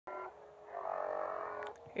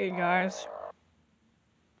Hey guys,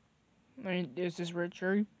 this is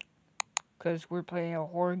Richard, because we're playing a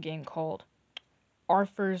horror game called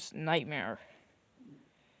Arthur's Nightmare,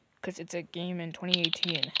 because it's a game in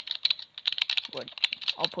 2018.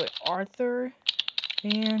 I'll put Arthur,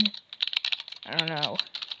 and I don't know.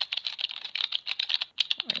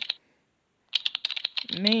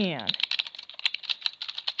 Man,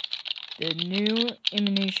 the new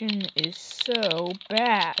animation is so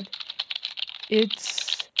bad. It's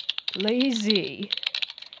lazy.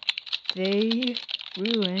 They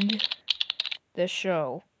ruined the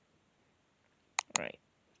show. Alright,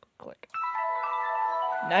 click.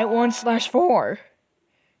 Night 1/4.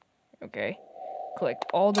 Okay. Click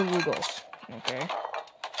all the Woogles. Okay.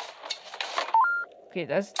 Okay,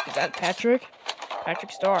 is that Patrick?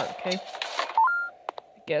 Patrick Star, okay.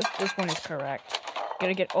 I guess this one is correct.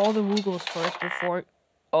 Gotta get all the Woogles first before...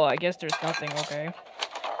 Oh, I guess there's nothing, okay.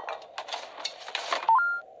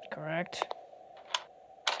 Correct.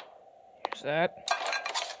 Here's that.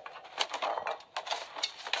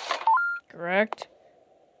 Correct.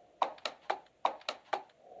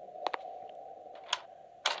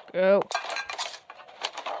 Go.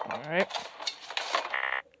 Alright.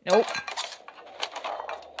 Nope.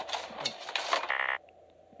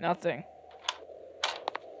 Nothing.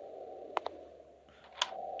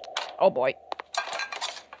 Oh boy.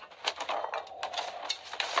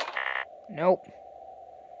 Nope.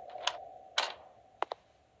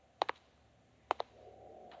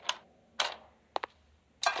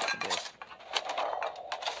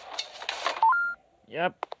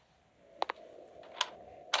 Yep.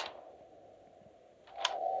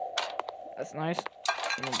 That's nice.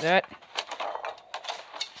 Give me that.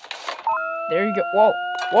 There you go. Whoa.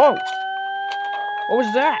 Whoa. What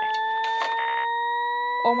was that?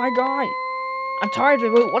 Oh my god. I'm tired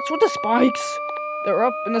of it. What's with the spikes? They're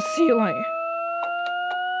up in the ceiling.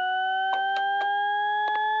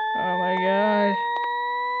 Oh my god.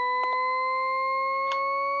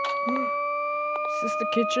 Is this the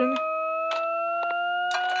kitchen?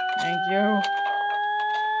 Thank you.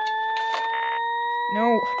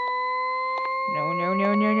 No. No, no,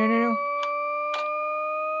 no, no, no, no, no.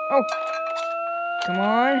 Oh. Come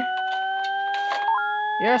on.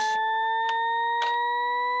 Yes.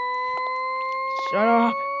 Shut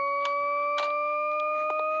up.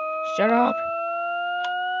 Shut up.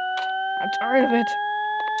 I'm tired of it.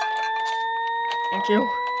 Thank you.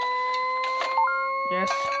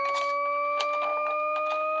 Yes.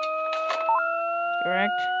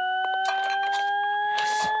 Correct.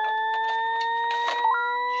 Yes.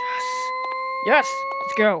 Yes. Yes.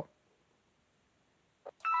 Let's go.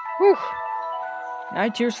 Whew.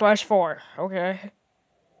 Night 2/4. Okay.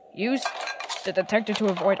 Use the detector to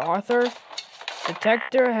avoid Arthur.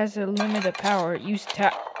 Detector has a limited power. Use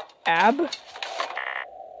tab.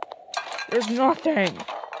 There's nothing.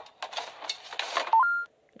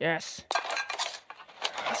 Yes.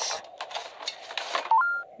 Yes.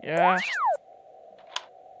 Yeah.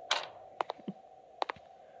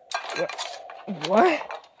 What?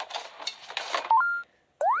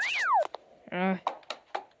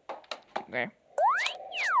 Okay.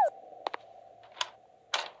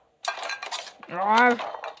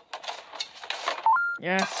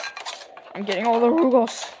 Yes. I'm getting all the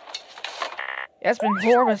Woogles. That's been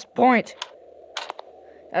Horvath's point.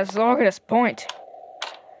 That's Logan's point.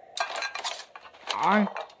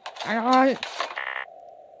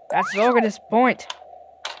 That's Logan's point.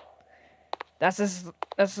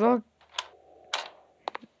 That's Log.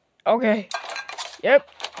 Okay. Yep.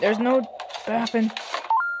 There's no baffin.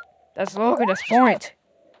 That's Logan's point.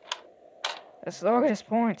 That's Logan's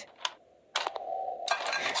point.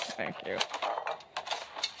 Thank you.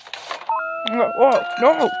 Whoa,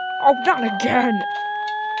 no! Oh, not again!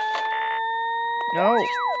 No.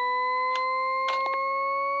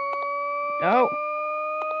 No.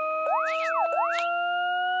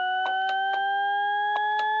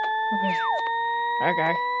 Okay.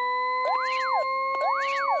 Okay.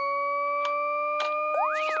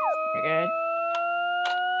 Okay.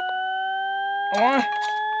 Come on.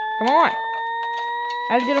 Come on. I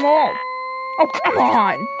had to get them all. Oh, come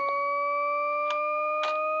on.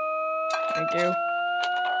 Thank you.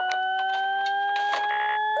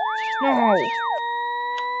 No.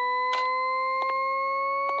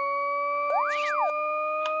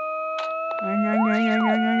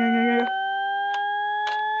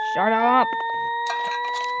 Shut up.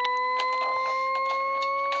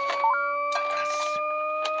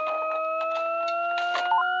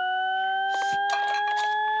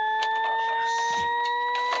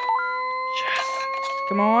 Yes.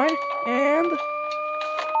 Come on. And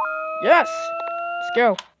yes. Let's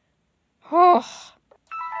go. Oh.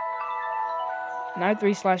 Night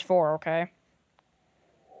 3/4, okay.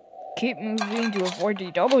 Keep moving to avoid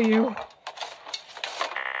DW.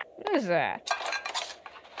 What is that?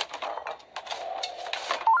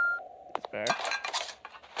 That's better.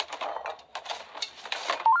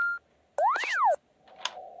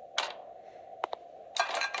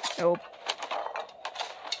 Nope.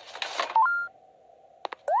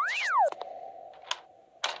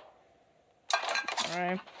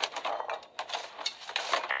 Alright.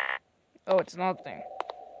 Oh, it's nothing.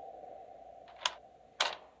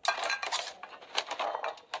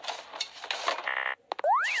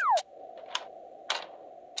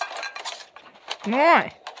 Come on!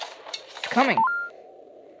 It's coming.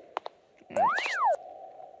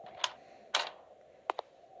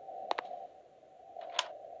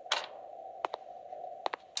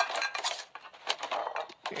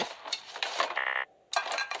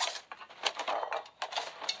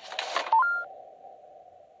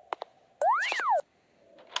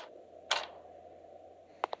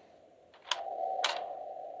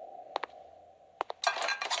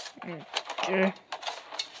 Okay.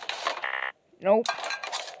 Nope.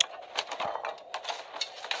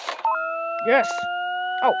 Yes.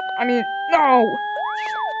 Oh, I mean, no!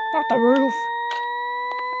 Not the roof.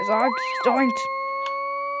 As I don't.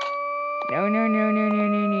 No, no, no, no, no, no, no,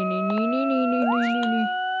 no, no, no, no, no, no, no.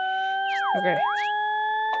 Okay.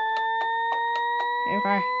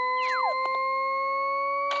 Okay.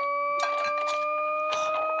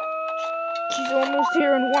 She's almost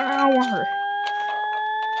here in 1 hour.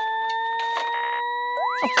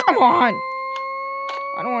 Oh, come on!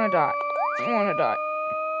 I don't want to die. I don't want to die.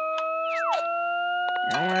 I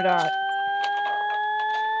don't want to die.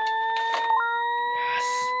 Yes.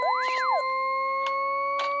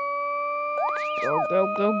 Go, go,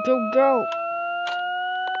 go, go, go.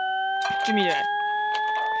 Give me that.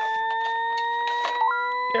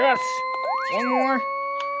 Yes. One more.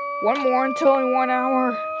 One more until in 1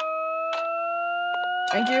 hour.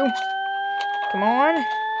 Thank you. Come on.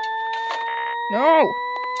 No.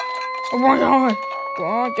 Oh my god. Go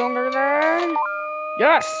on, younger than.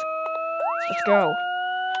 Yes. Let's go.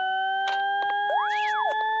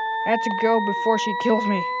 I had to go before she kills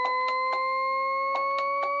me.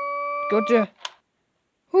 Go to.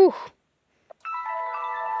 Whew.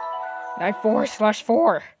 Night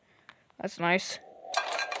 4/4. That's nice.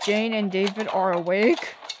 Jane and David are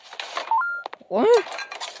awake. What?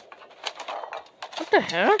 What the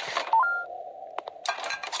heck? I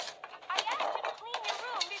asked you to clean your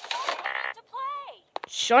room before you went out to play.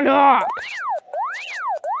 Shut up!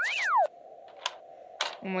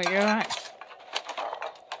 Oh my god. I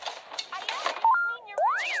asked you to clean your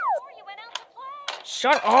room before you went out to play.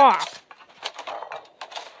 Shut up!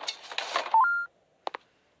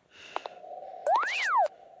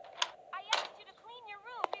 I asked you to clean your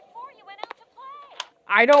room before you went out to play.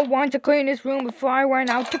 I don't want to clean this room before I went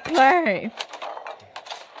out to play.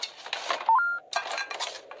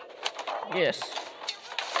 Yes.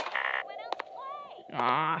 Went out to play.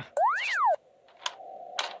 Ah.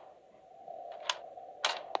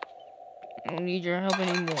 I don't need your help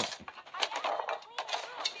anymore.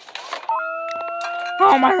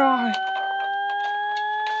 Oh my god!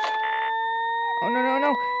 Oh no no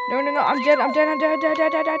no no no no! I'm dead! I'm dead! I'm dead! Dead!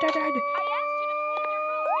 Dead! Dead! Dead! Dead! Dead. I asked you to clean your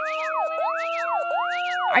room before you went out to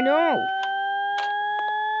play. I know.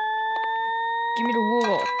 Give me the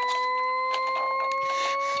wool.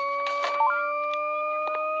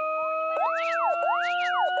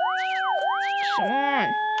 Come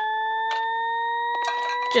on.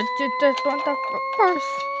 Just this one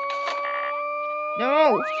first.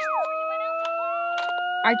 No.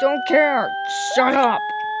 I don't care. Shut up.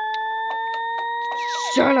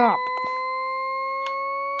 Shut up.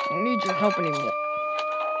 I don't need your help anymore.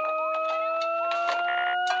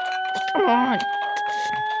 Come on.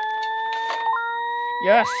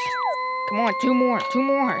 Yes. Come on, two more. Two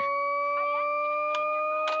more.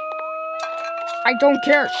 I don't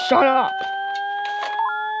care. Shut up.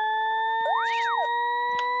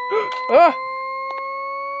 Ah.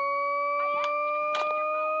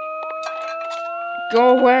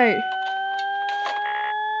 Go away.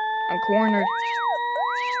 I'm cornered.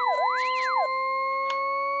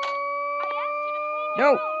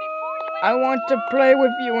 No. I want to play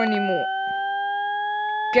with you anymore.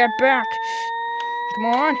 Get back. Come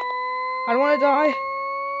on. I don't want to die.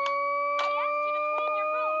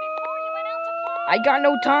 I got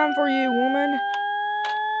no time for you, woman.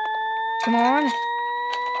 Come on.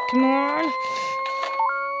 Come on.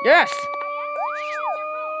 Yes.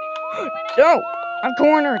 No. I'm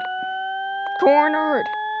cornered. Cornered.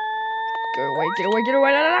 Get away, get away, get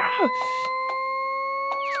away.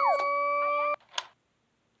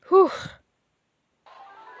 Whew.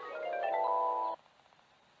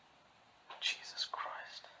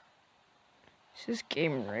 Is this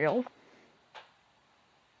game real?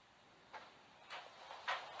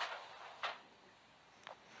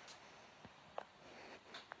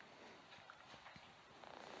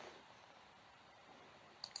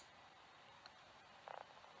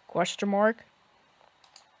 Question mark?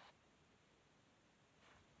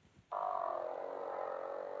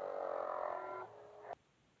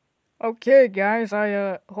 Okay, guys,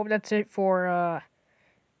 I hope that's it for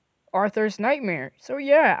Arthur's Nightmare. So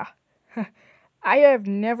yeah, I have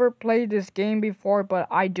never played this game before, but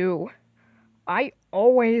I do. I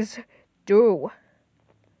always do.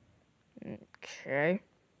 Okay.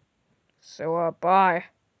 So bye.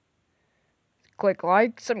 Click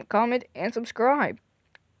like, some comment, and subscribe.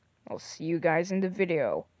 I'll see you guys in the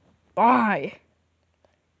video. Bye.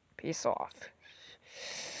 Peace off.